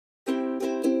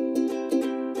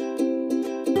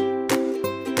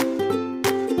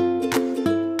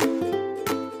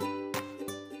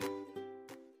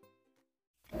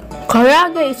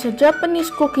Karaage is a Japanese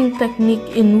cooking technique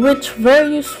in which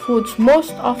various foods,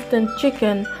 most often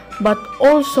chicken, but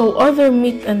also other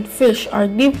meat and fish, are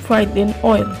deep fried in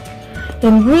oil.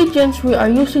 Ingredients we are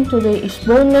using today is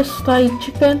boneless thigh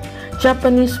chicken,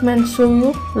 Japanese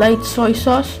mensuyu, light soy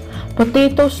sauce,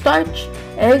 potato starch,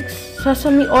 eggs,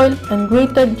 sesame oil, and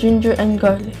grated ginger and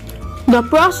garlic. The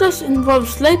process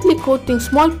involves lightly coating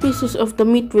small pieces of the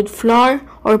meat with flour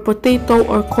or potato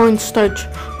or cornstarch,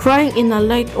 frying in a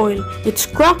light oil. It's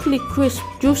crackly, crisp,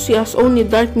 juicy as only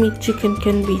dark meat chicken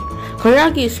can be.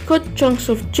 Karage is cut chunks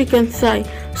of chicken thigh,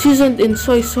 seasoned in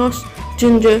soy sauce,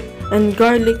 ginger, and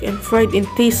garlic and fried in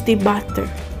tasty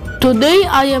batter. Today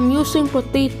I am using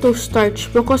potato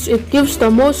starch because it gives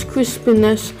the most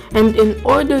crispiness, and in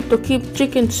order to keep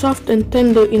chicken soft and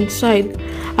tender inside,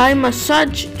 I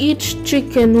massage each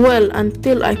chicken well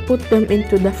until I put them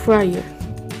into the fryer.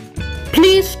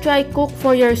 Please try cook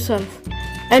for yourself.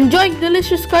 Enjoy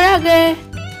delicious karage!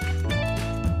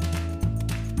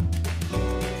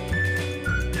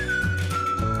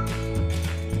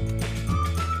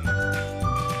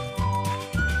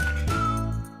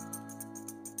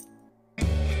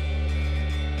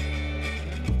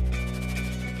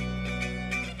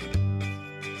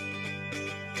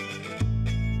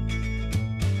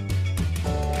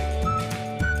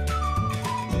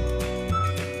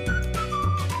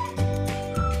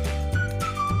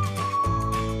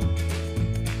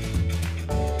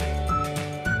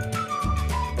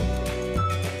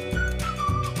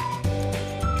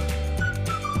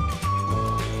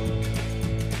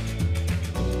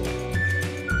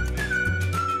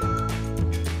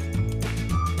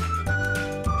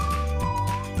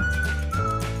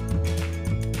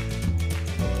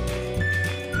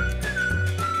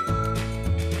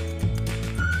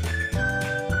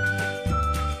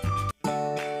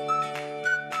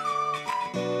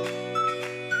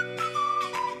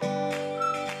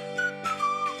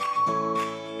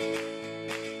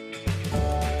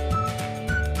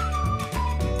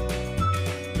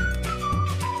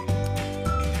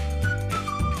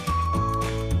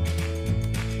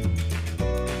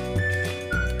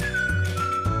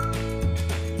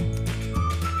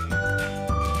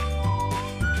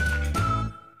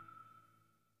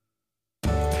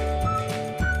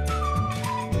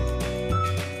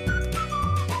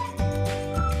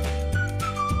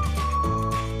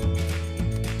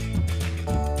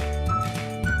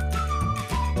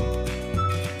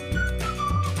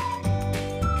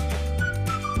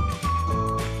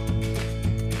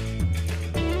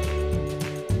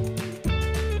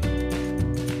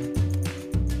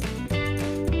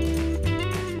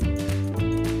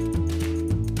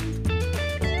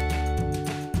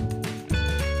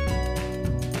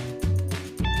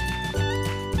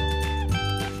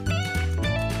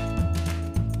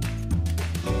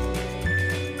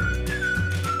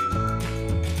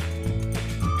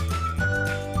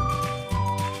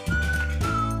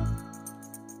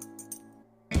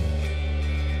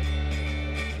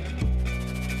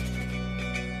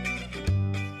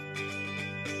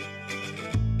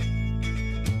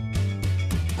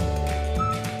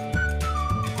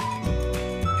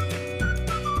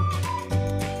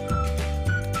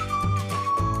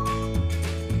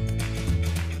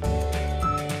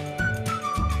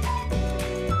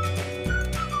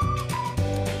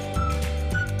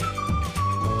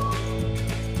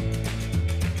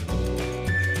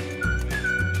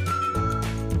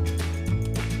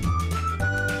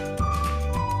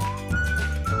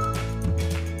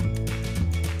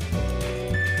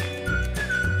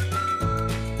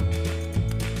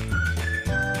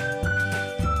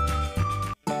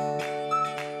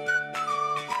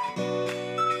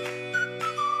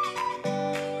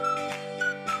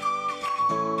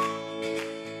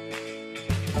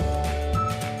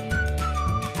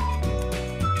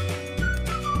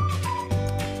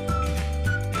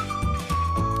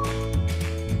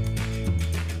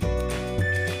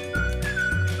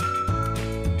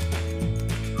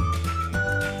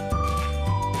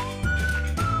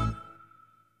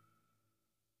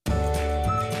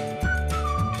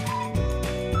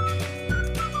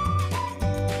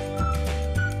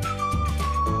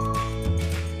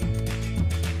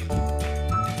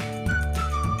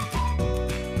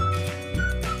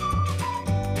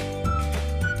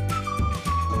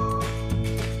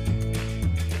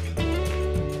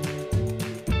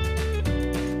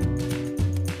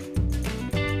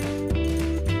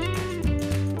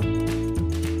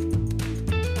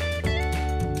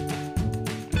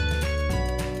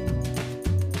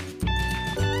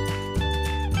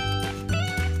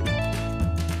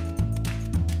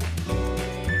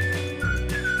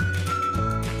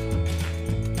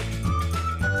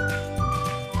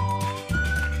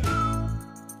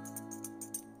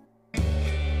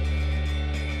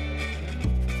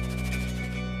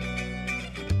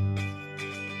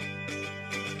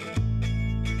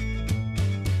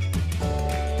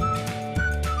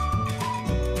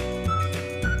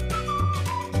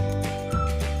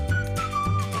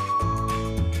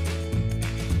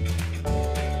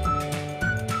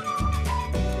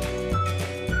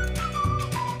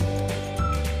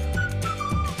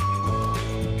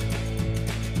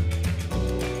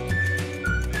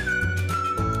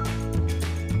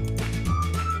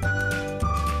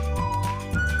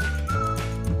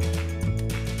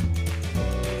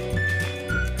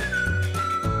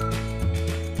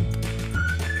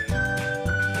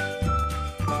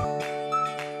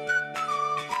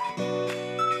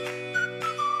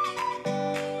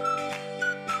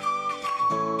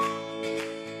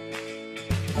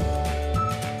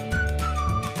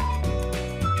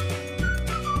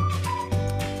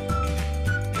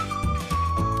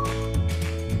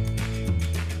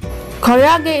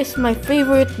 Karage is my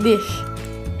favorite dish.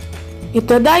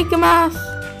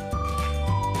 Itadakimasu!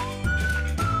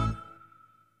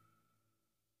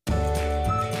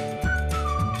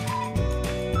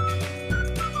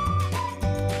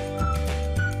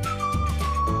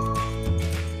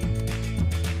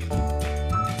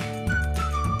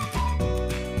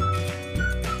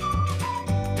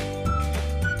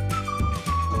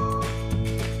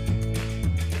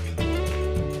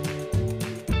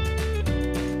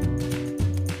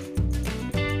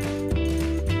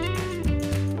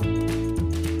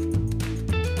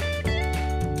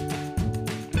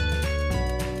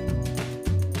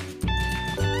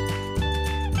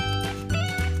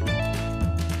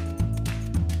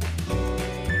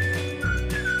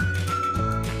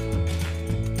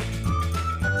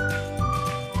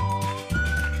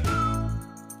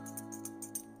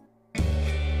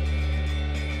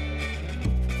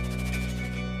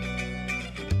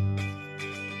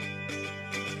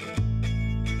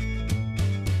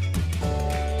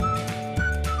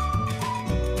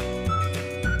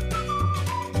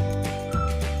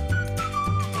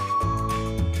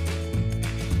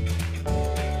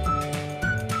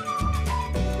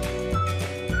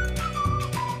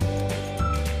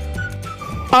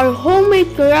 Our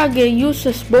homemade karage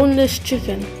uses boneless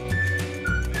chicken.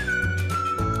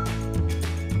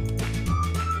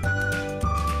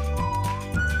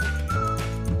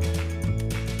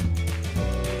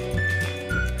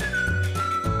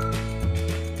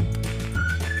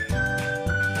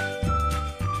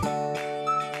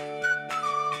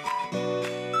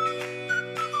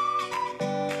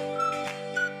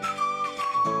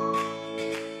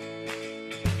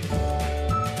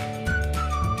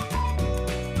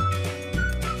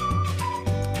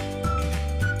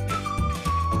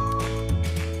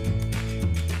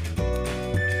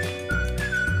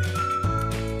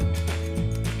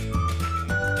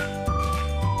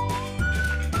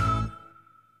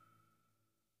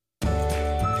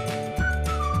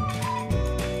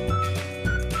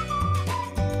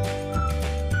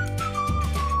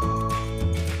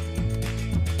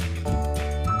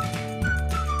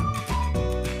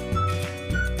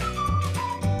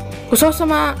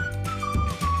 Kusosama!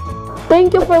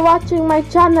 Thank you for watching my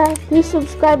channel. Please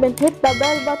subscribe and hit the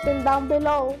bell button down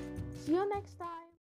below. See you next time.